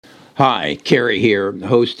Hi, Kerry here,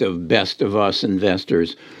 host of Best of Us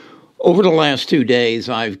Investors. Over the last 2 days,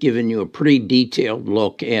 I've given you a pretty detailed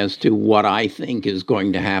look as to what I think is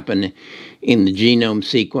going to happen in the genome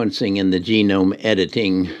sequencing and the genome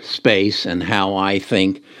editing space, and how I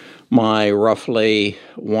think my roughly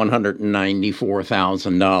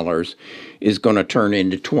 $194,000 is going to turn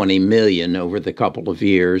into 20 million over the couple of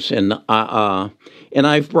years. And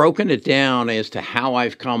I've broken it down as to how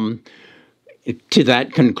I've come to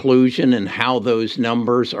that conclusion and how those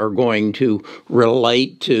numbers are going to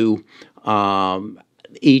relate to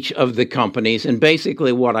each of the companies. And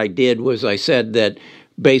basically what I did was I said that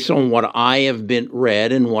based on what I have been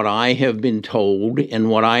read and what I have been told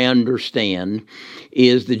and what I understand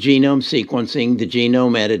is the genome sequencing, the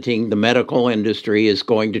genome editing, the medical industry is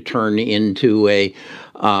going to turn into a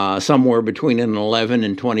somewhere between an 11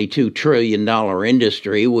 and $22 trillion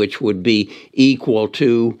industry, which would be equal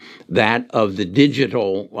to that of the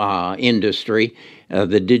digital industry,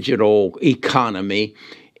 the digital economy.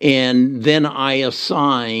 And then I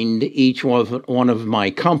assigned each one of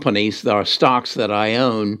my companies, the stocks that I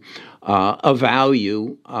own, a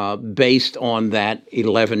value based on that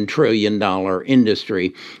 $11 trillion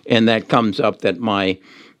industry. And that comes up that my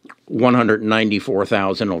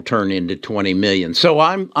 194,000 will turn into 20 million. So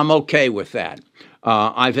I'm okay with that.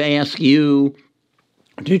 I've asked you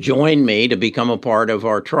to join me to become a part of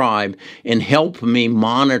our tribe and help me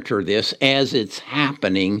monitor this as it's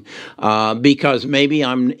happening, because maybe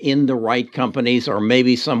I'm in the right companies or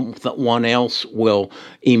maybe someone else will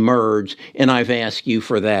emerge, and I've asked you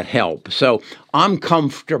for that help. So I'm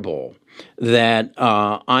comfortable that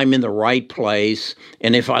I'm in the right place,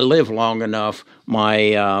 and if I live long enough,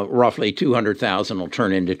 my roughly 200,000 will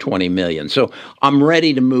turn into 20 million. So I'm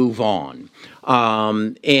ready to move on.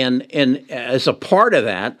 And as a part of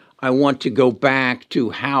that, I want to go back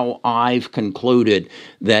to how I've concluded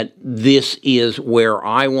that this is where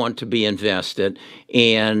I want to be invested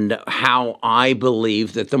and how I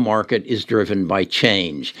believe that the market is driven by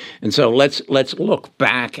change. And so let's look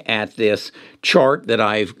back at this chart that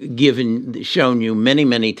I've shown you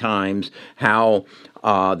many times, how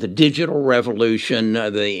the digital revolution,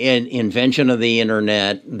 the invention of the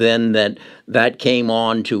internet, then that came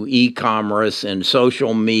on to e-commerce and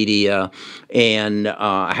social media, and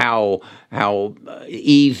how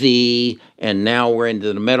EV, and now we're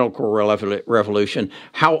into the medical revolution,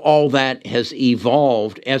 how all that has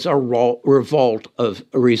evolved as a result of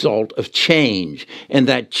change. And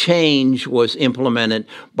that change was implemented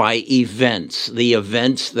by events, the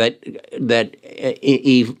events that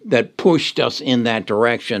pushed us in that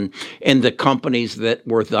direction, and the companies that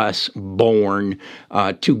were thus born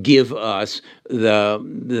to give us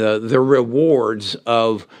the rewards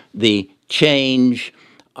of the change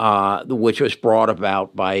which was brought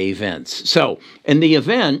about by events. So, and the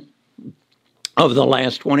event of the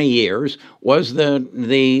last 20 years was the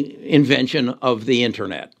invention of the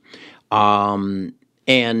internet. And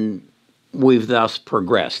we've thus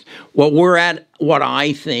progressed. Well, we're at what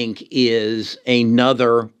I think is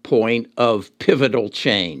another point of pivotal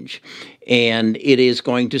change, and it is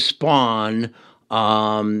going to spawn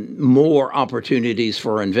more opportunities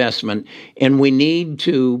for investment, and we need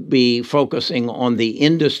to be focusing on the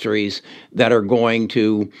industries that are going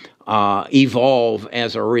to evolve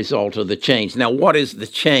as a result of the change. Now, what is the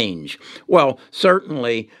change? Well,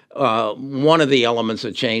 certainly one of the elements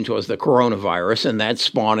of change was the coronavirus, and that's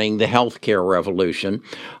spawning the healthcare revolution.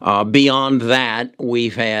 Beyond that,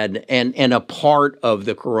 we've had, and a part of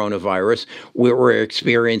the coronavirus, we're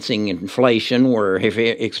experiencing inflation, we're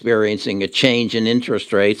experiencing a change in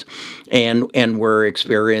interest rates, and we're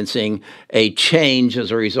experiencing a change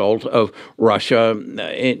as a result of Russia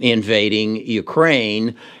invading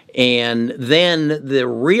Ukraine. And then the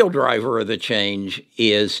real driver of the change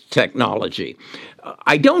is technology.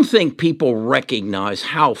 I don't think people recognize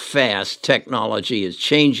how fast technology is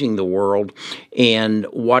changing the world and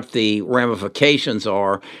what the ramifications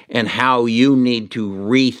are and how you need to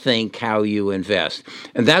rethink how you invest.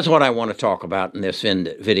 And that's what I want to talk about in this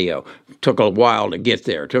video. It took a while to get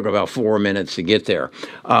there. It took about 4 minutes to get there.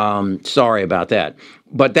 Sorry about that.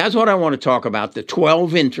 But that's what I want to talk about, the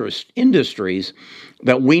 12 industries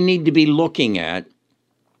that we need to be looking at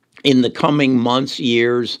in the coming months,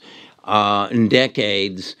 years, and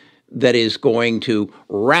decades, that is going to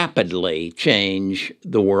rapidly change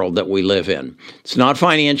the world that we live in. It's not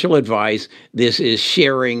financial advice. This is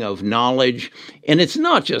sharing of knowledge, and it's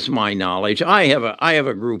not just my knowledge. I have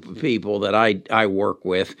a group of people that I work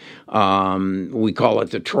with. We call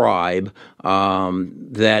it the tribe,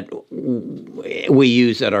 that we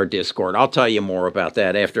use at our Discord. I'll tell you more about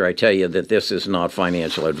that after I tell you that this is not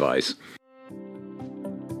financial advice.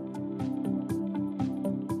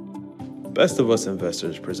 Best of Us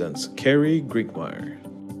Investors presents Carrie Griegmeyer.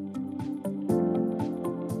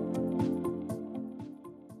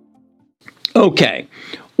 Okay,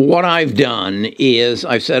 what I've done is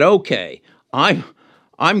I've said, okay, I'm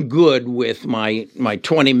good with my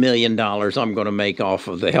 $20 million I'm going to make off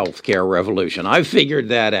of the healthcare revolution. I've figured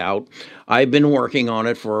that out. I've been working on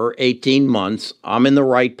it for 18 months. I'm in the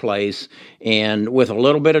right place, and with a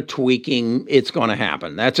little bit of tweaking, it's going to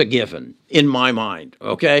happen. That's a given in my mind,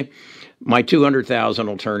 okay? My 200,000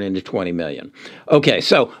 will turn into 20 million. Okay,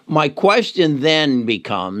 so my question then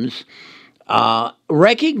becomes,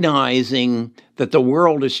 recognizing that the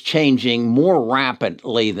world is changing more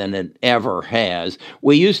rapidly than it ever has.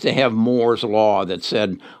 We used to have Moore's Law that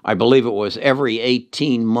said, I believe it was every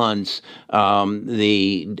 18 months,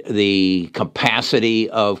 the capacity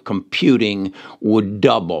of computing would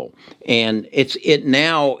double, and it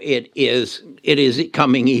is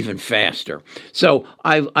coming even faster. So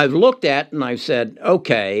I've looked at and I've said,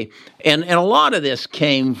 okay, and a lot of this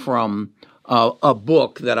came from a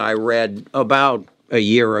book that I read about a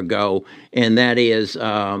year ago, and that is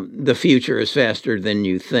The Future is Faster Than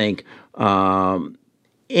You Think. I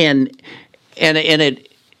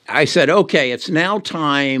said, okay, it's now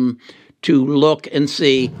time to look and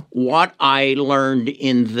see what I learned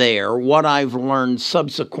in there, what I've learned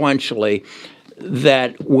subsequently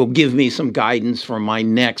that will give me some guidance for my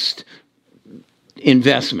next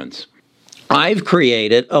investments. I've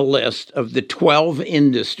created a list of the 12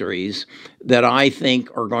 industries that I think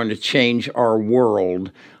are going to change our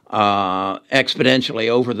world exponentially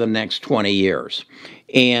over the next 20 years.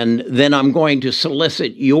 And then I'm going to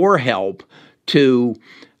solicit your help to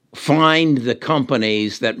find the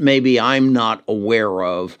companies that maybe I'm not aware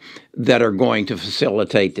of that are going to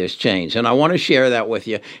facilitate this change. And I want to share that with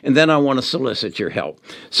you, and then I want to solicit your help.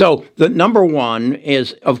 So the number one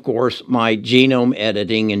is, of course, my genome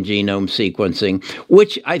editing and genome sequencing,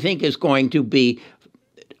 which I think is going to be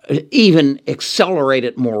even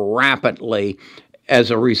accelerated more rapidly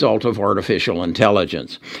as a result of artificial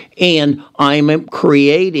intelligence. And I'm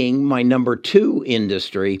creating my number two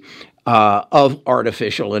industry of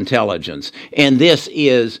artificial intelligence. And this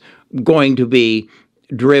is going to be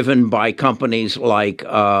driven by companies like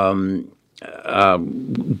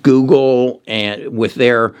Google and with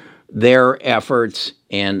their efforts,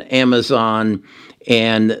 and Amazon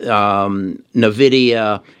and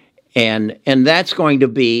NVIDIA, and that's going to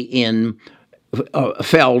be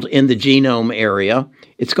felt in the genome area.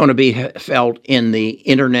 It's going to be felt in the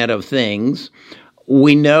Internet of Things.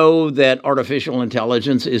 We know that artificial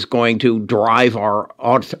intelligence is going to drive our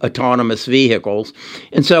autonomous vehicles.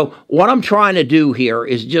 And so what I'm trying to do here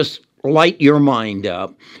is just light your mind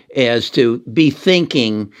up as to be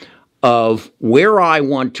thinking of where I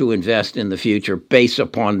want to invest in the future based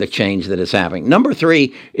upon the change that is happening. Number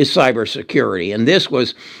three is cybersecurity. And this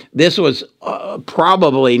was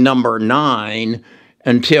probably number 9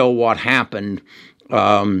 until what happened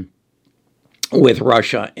with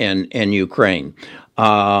Russia and Ukraine.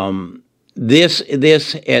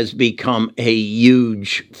 This has become a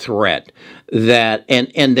huge threat that,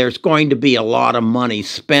 and there's going to be a lot of money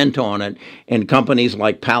spent on it, and companies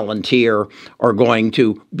like Palantir are going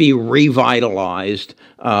to be revitalized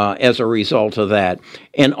as a result of that.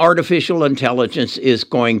 And artificial intelligence is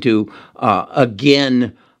going to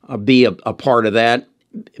again be a part of that,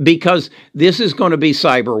 because this is going to be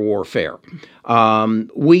cyber warfare.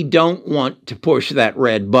 We don't want to push that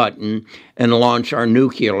red button and launch our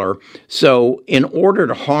nuclear. So in order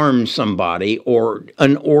to harm somebody, or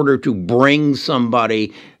in order to bring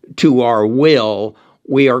somebody to our will,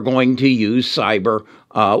 we are going to use cyber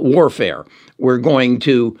warfare. We're going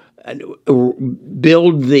to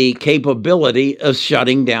build the capability of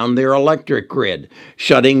shutting down their electric grid,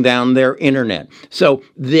 shutting down their internet. So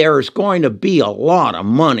there's going to be a lot of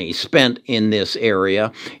money spent in this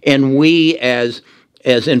area, and we as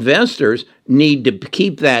investors need to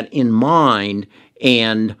keep that in mind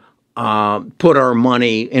and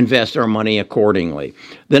invest our money accordingly.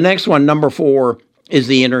 The next one, number 4, is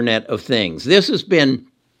the Internet of Things. This has been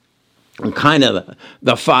kind of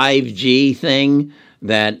the 5G thing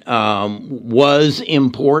that was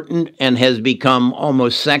important and has become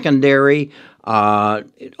almost secondary,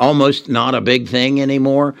 almost not a big thing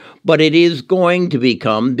anymore. But it is going to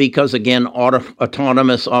become, because again,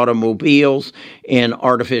 autonomous automobiles and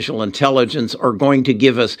artificial intelligence are going to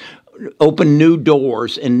give us open new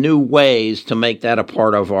doors and new ways to make that a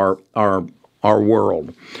part of our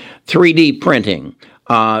world. 3D printing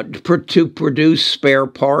to produce spare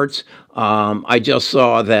parts. I just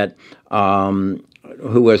saw that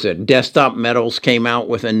who was it? Desktop Metals came out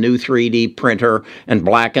with a new 3D printer, and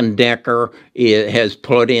Black & Decker has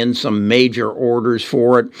put in some major orders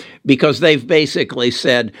for it because they've basically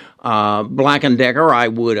said, Black & Decker, I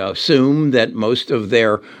would assume that most of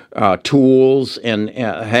their tools and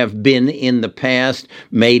have been in the past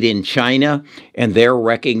made in China, and they're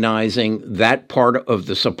recognizing that part of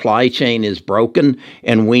the supply chain is broken,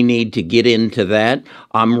 and we need to get into that.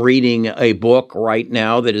 I'm reading a book right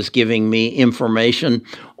now that is giving me information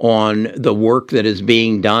on the work that is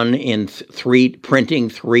being done in printing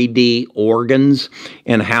 3D organs,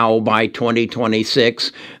 and how by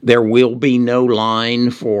 2026 there will be no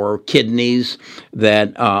line for kidneys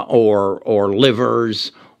that or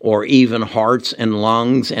livers or even hearts and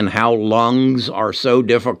lungs, and how lungs are so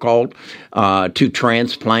difficult to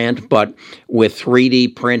transplant. But with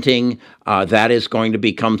 3D printing, that is going to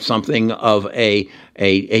become something of a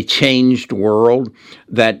changed world.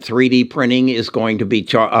 That 3D printing is going to be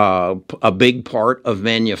a big part of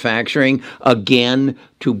manufacturing, again,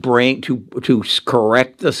 to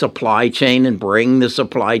correct the supply chain and bring the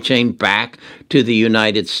supply chain back to the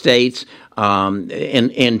United States.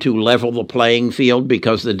 And to level the playing field,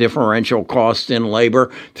 because the differential cost in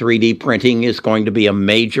labor, 3D printing is going to be a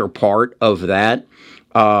major part of that.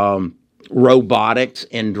 Robotics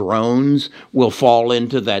and drones will fall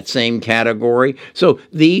into that same category. So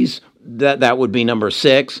that would be number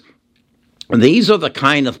 6. These are the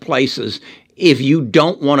kind of places, if you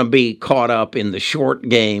don't want to be caught up in the short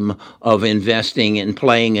game of investing and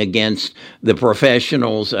playing against the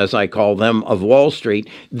professionals, as I call them, of Wall Street,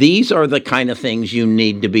 these are the kind of things you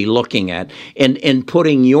need to be looking at and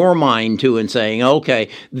putting your mind to and saying, okay,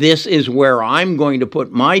 this is where I'm going to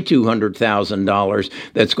put my $200,000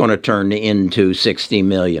 that's going to turn into $60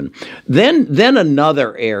 million. Then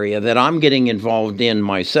another area that I'm getting involved in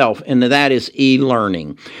myself, and that is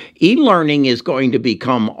e-learning. E-learning is going to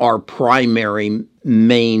become our primary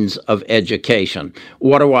means of education.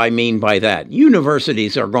 What do I mean by that?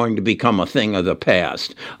 Universities are going to become a thing of the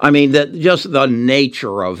past. I mean, just the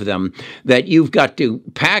nature of them, that you've got to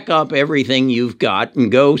pack up everything you've got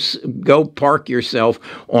and go park yourself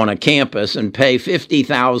on a campus and pay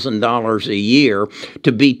 $50,000 a year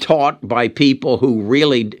to be taught by people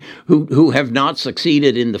who have not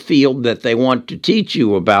succeeded in the field that they want to teach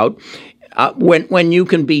you about. When you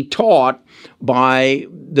can be taught by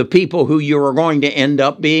the people who you are going to end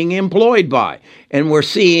up being employed by. And we're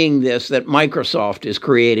seeing this, that Microsoft is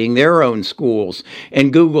creating their own schools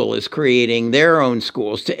and Google is creating their own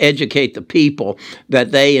schools to educate the people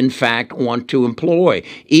that they, in fact, want to employ.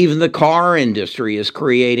 Even the car industry is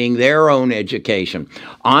creating their own education.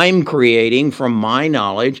 I'm creating, from my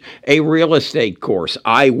knowledge, a real estate course.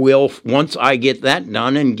 I will, once I get that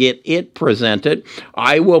done and get it presented,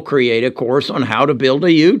 I will create a course on how to build a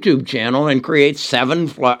YouTube channel and create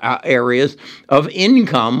 7 areas of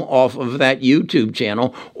income off of that YouTube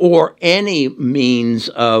channel, or any means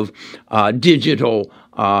of digital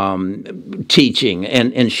teaching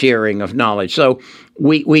and sharing of knowledge. So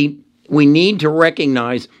we need to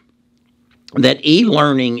recognize that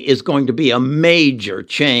e-learning is going to be a major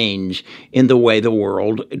change in the way the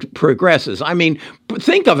world progresses. I mean,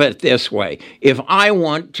 think of it this way. If I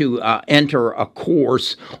want to enter a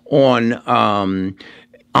course on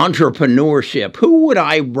entrepreneurship, who would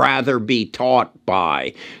I rather be taught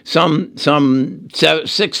by? Some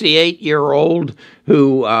 68-year-old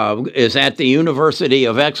who is at the University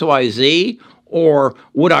of XYZ? Or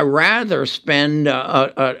would I rather spend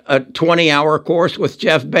a 20-hour course with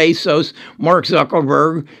Jeff Bezos, Mark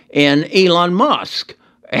Zuckerberg, and Elon Musk?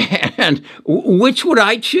 And which would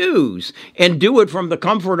I choose? And do it from the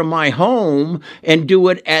comfort of my home, and do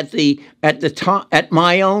it at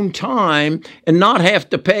my own time, and not have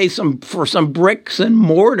to pay for some bricks and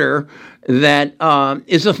mortar that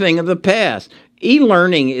is a thing of the past.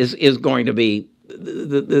 E-learning is going to be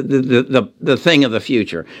the thing of the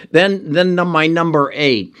future. Then my number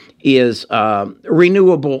 8 is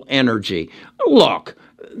renewable energy. Look,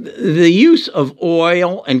 the use of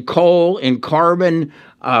oil and coal and carbon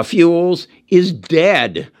fuels is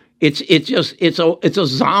dead. It's a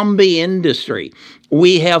zombie industry.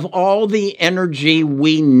 We have all the energy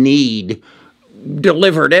we need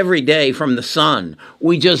delivered every day from the sun.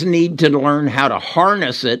 We just need to learn how to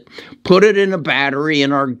harness it, put it in a battery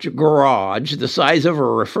in our garage the size of a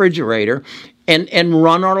refrigerator, and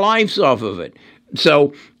run our lives off of it.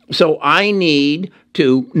 So I need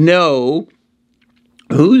to know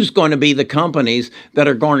who's going to be the companies that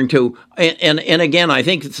are going to, and again, I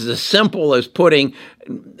think it's as simple as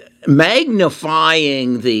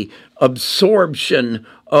magnifying the absorption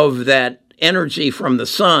of that energy from the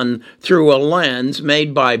sun through a lens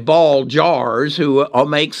made by Ball Jars, who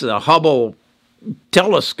makes the Hubble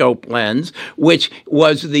telescope lens, which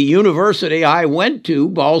was the university I went to,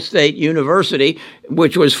 Ball State University,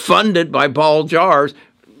 which was funded by Ball Jars.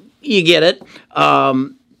 You get it?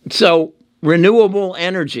 So renewable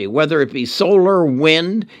energy, whether it be solar,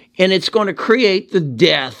 wind, and it's going to create the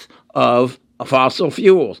death of fossil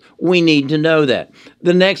fuels. We need to know that.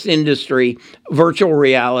 The next industry, virtual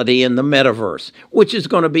reality and the metaverse, which is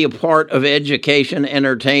going to be a part of education,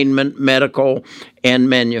 entertainment, medical, and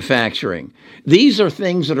manufacturing. These are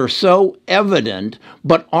things that are so evident,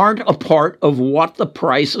 but aren't a part of what the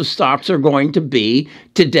price of stocks are going to be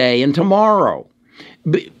today and tomorrow.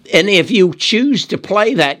 And if you choose to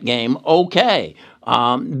play that game, okay.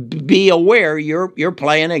 Be aware you're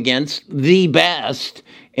playing against the best,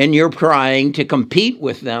 and you're trying to compete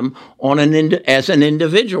with them as an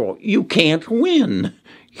individual. You can't win.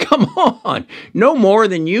 Come on. No more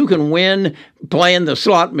than you can win playing the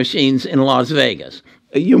slot machines in Las Vegas.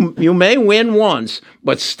 You may win once,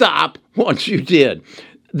 but stop once you did.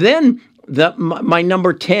 Then my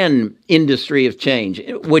number 10 industry of change,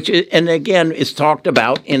 which is, and again is talked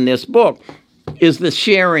about in this book, is the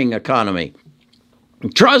sharing economy.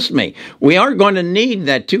 Trust me, we aren't going to need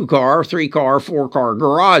that 2-car, 3-car, 4-car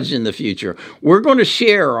garage in the future. We're going to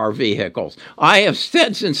share our vehicles. I have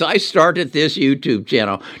said since I started this YouTube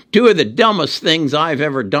channel, 2 of the dumbest things I've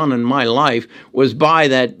ever done in my life was buy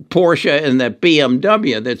that Porsche and that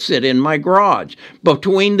BMW that sit in my garage.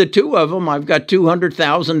 Between the 2 of them, I've got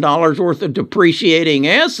 $200,000 worth of depreciating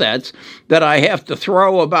assets that I have to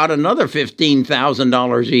throw about another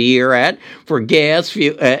 $15,000 a year at for gas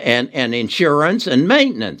and insurance and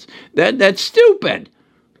maintenance. That's stupid.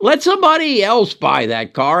 Let somebody else buy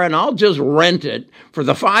that car and I'll just rent it for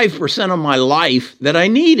the 5% of my life that I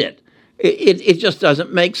need it. It just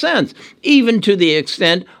doesn't make sense. Even to the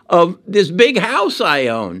extent of this big house I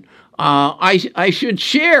own. I should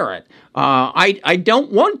share it. I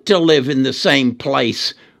don't want to live in the same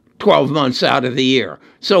place 12 months out of the year.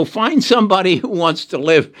 So find somebody who wants to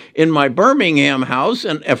live in my Birmingham house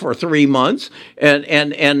and for 3 months,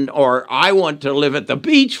 or I want to live at the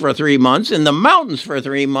beach for 3 months, in the mountains for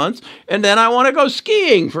 3 months, and then I want to go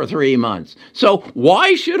skiing for 3 months. So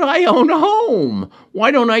why should I own a home?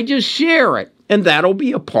 Why don't I just share it? And that'll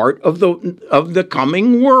be a part of the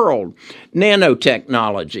coming world.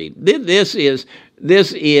 Nanotechnology. This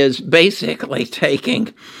is basically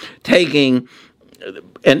taking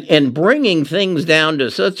and bringing things down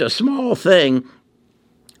to such a small thing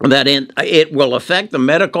that it will affect the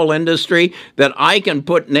medical industry, that I can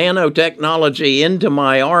put nanotechnology into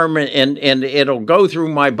my arm and it'll go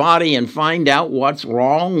through my body and find out what's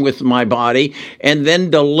wrong with my body and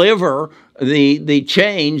then deliver the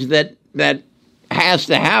change that has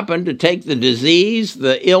to happen to take the disease,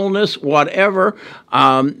 the illness, whatever.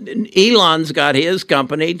 Elon's got his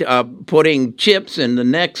company putting chips in the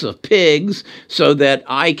necks of pigs so that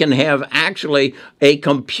I can have actually a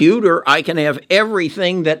computer. I can have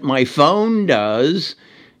everything that my phone does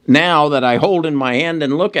now that I hold in my hand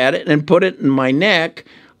and look at it and put it in my neck.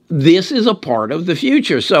 This is a part of the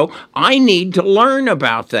future. So I need to learn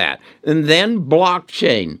about that. And then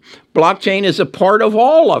blockchain. Blockchain is a part of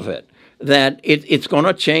all of it. That it's going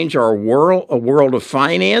to change our world, a world of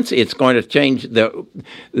finance. It's going to change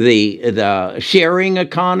the sharing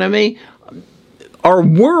economy. Our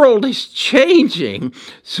world is changing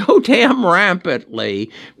so damn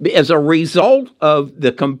rapidly as a result of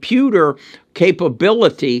the computer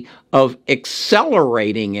capability of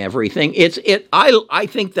accelerating everything. I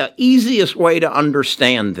think the easiest way to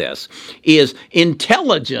understand this is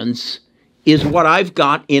intelligence is what I've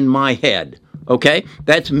got in my head. Okay?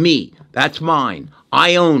 That's me. That's mine.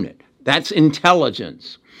 I own it. That's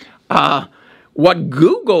intelligence. What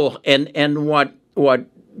Google and what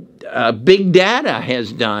big data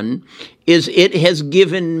has done is it has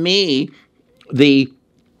given me the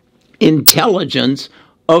intelligence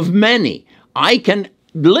of many. I can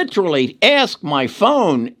literally ask my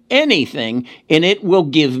phone anything and it will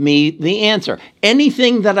give me the answer.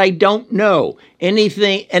 Anything that I don't know,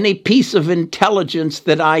 any piece of intelligence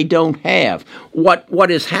that I don't have.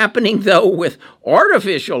 What is happening though with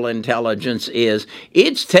artificial intelligence is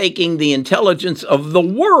it's taking the intelligence of the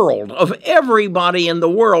world, of everybody in the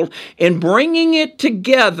world, and bringing it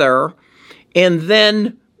together and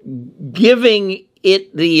then giving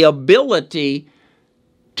it the ability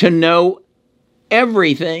to know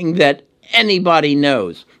everything that anybody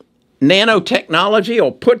knows. Nanotechnology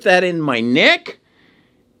will put that in my neck,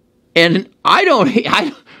 and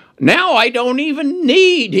now I don't even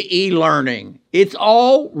need e-learning. It's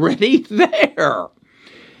already there.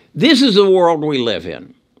 This is the world we live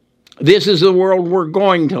in. This is the world we're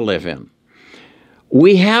going to live in.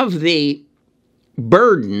 We have the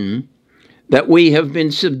burden that we have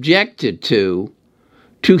been subjected to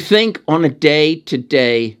think on a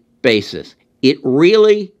day-to-day basis. It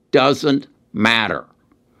really doesn't matter.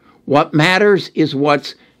 What matters is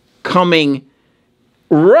what's coming,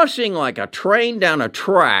 rushing like a train down a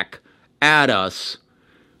track at us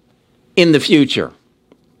in the future.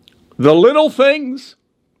 The little things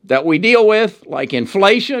that we deal with, like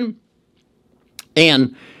inflation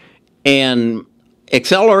and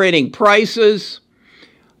accelerating prices,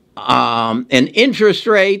 and interest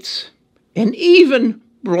rates, and even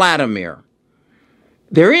Vladimir,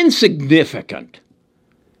 they're insignificant.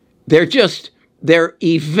 They're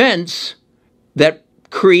events that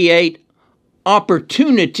create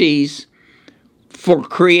opportunities for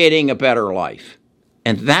creating a better life.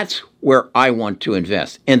 And that's where I want to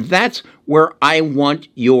invest. And that's where I want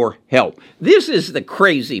your help. This is the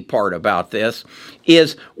crazy part about this,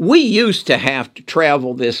 is we used to have to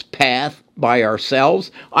travel this path by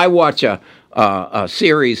ourselves. I watch a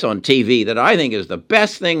series on TV that I think is the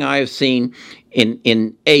best thing I've seen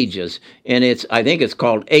in ages, and I think it's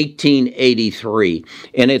called 1883,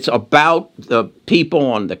 and it's about the people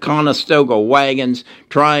on the Conestoga wagons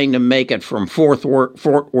trying to make it from Fort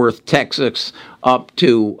Worth, Texas, up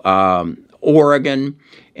to Oregon,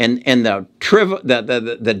 and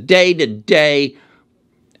the day-to-day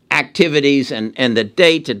activities and the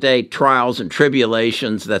day-to-day trials and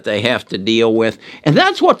tribulations that they have to deal with. And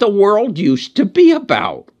that's what the world used to be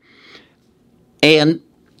about. And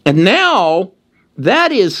now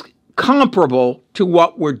that is comparable to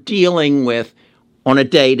what we're dealing with on a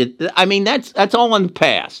that's all in the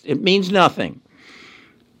past. It means nothing.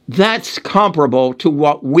 That's comparable to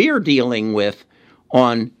what we're dealing with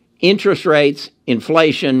on interest rates,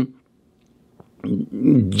 inflation,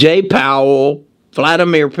 Jay Powell,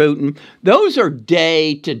 Vladimir Putin. Those are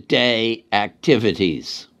day-to-day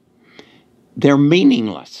activities. They're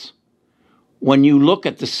meaningless when you look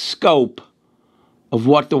at the scope of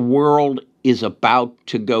what the world is about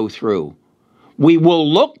to go through. We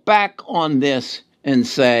will look back on this and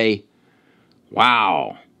say,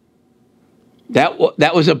 wow, that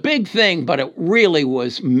was a big thing, but it really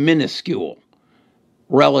was minuscule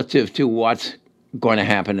relative to what's going to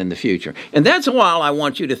happen in the future. And that's why I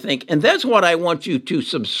want you to think, and that's what I want you to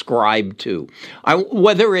subscribe to.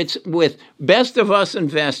 Whether it's with Best of Us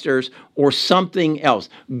Investors or something else,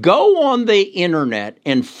 go on the internet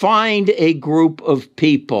and find a group of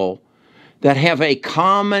people that have a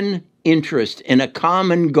common interest and a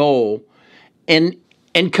common goal, and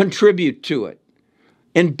contribute to it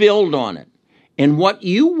and build on it. And what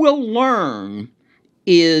you will learn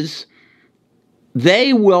is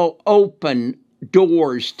they will open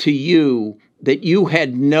doors to you that you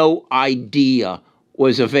had no idea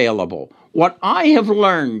was available. What I have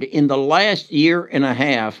learned in the last year and a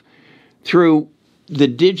half through the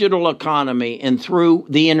digital economy and through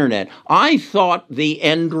the internet, I thought the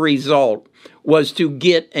end result was to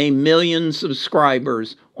get 1 million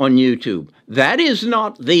subscribers on YouTube. That is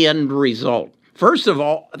not the end result. First of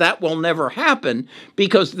all, that will never happen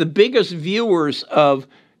because the biggest viewers of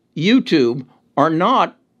YouTube are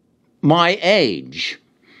not my age.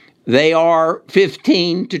 They are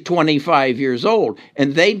 15 to 25 years old,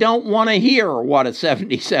 and they don't want to hear what a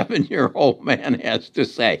 77-year-old man has to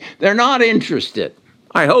say. They're not interested.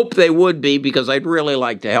 I hope they would be, because I'd really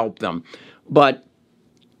like to help them. But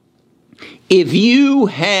if you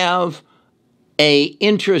have an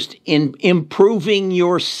interest in improving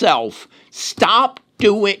yourself, stop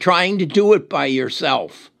trying to do it by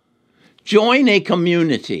yourself. Join a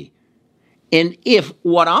community. And if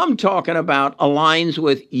what I'm talking about aligns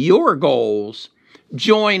with your goals,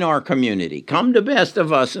 join our community. Come to Best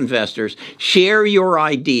of Us Investors. Share your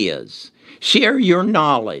ideas. Share your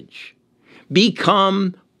knowledge.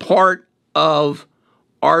 Become part of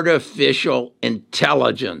artificial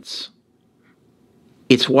intelligence.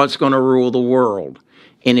 It's what's going to rule the world.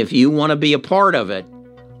 And if you want to be a part of it,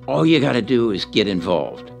 all you got to do is get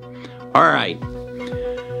involved. All right.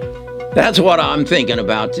 That's what I'm thinking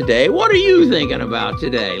about today. What are you thinking about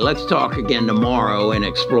today? Let's talk again tomorrow and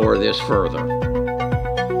explore this further.